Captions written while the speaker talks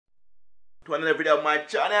To another video of my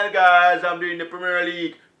channel, guys. I'm doing the Premier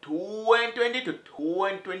League 2020 to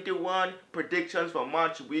 2021 predictions for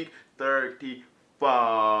match week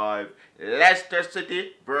 35. Leicester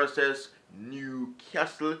City versus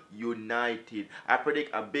Newcastle United. I predict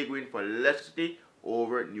a big win for Leicester City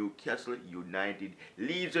over Newcastle United.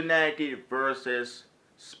 Leeds United versus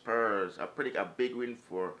Spurs. I predict a big win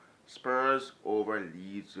for Spurs over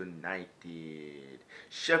Leeds United.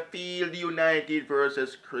 Sheffield United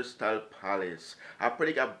versus Crystal Palace. I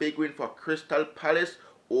predict a big win for Crystal Palace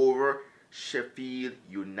over Sheffield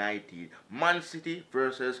United. Man City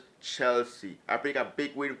versus Chelsea. I predict a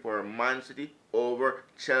big win for Man City over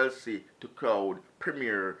Chelsea to crown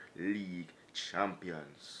Premier League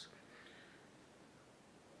champions.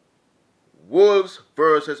 Wolves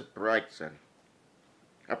versus Brighton.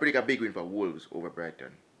 I predict a big win for Wolves over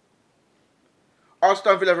Brighton.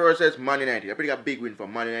 Aston Villa versus Man United. I predict a big win for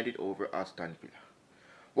Man United over Aston Villa.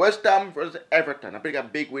 West Ham versus Everton. I predict a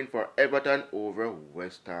big win for Everton over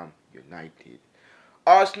West Ham United.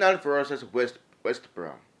 Arsenal versus West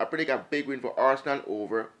Brom. I predict a big win for Arsenal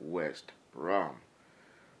over West Brom.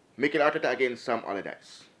 Mikel Arteta against Sam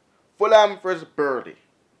Allardyce. Fulham versus Burnley.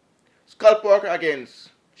 Scott Parker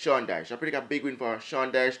against Sean Dyche. I predict a big win for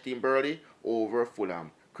Sean Dyche team Burnley over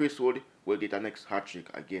Fulham. Chris Wood will get a next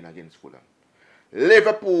hat-trick again against Fulham.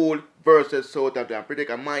 Liverpool versus Southampton. I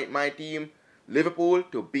predict my team, Liverpool,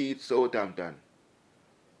 to beat Southampton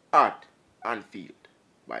at Anfield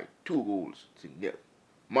by 2-0.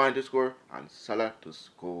 Mane to score and Salah to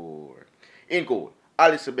score. In goal,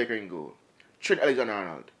 Alisson Becker in goal. Trent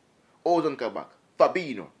Alexander-Arnold, Ozan Kabak,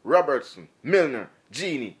 Fabinho, Robertson, Milner,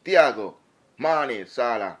 Gini, Thiago, Mane,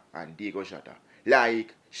 Salah, and Diego Jota.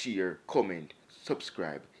 Like, share, comment,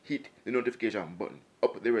 subscribe, hit the notification button.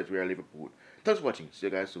 Up the red, we are Liverpool. Thanks for watching. See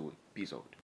you guys soon. Peace out.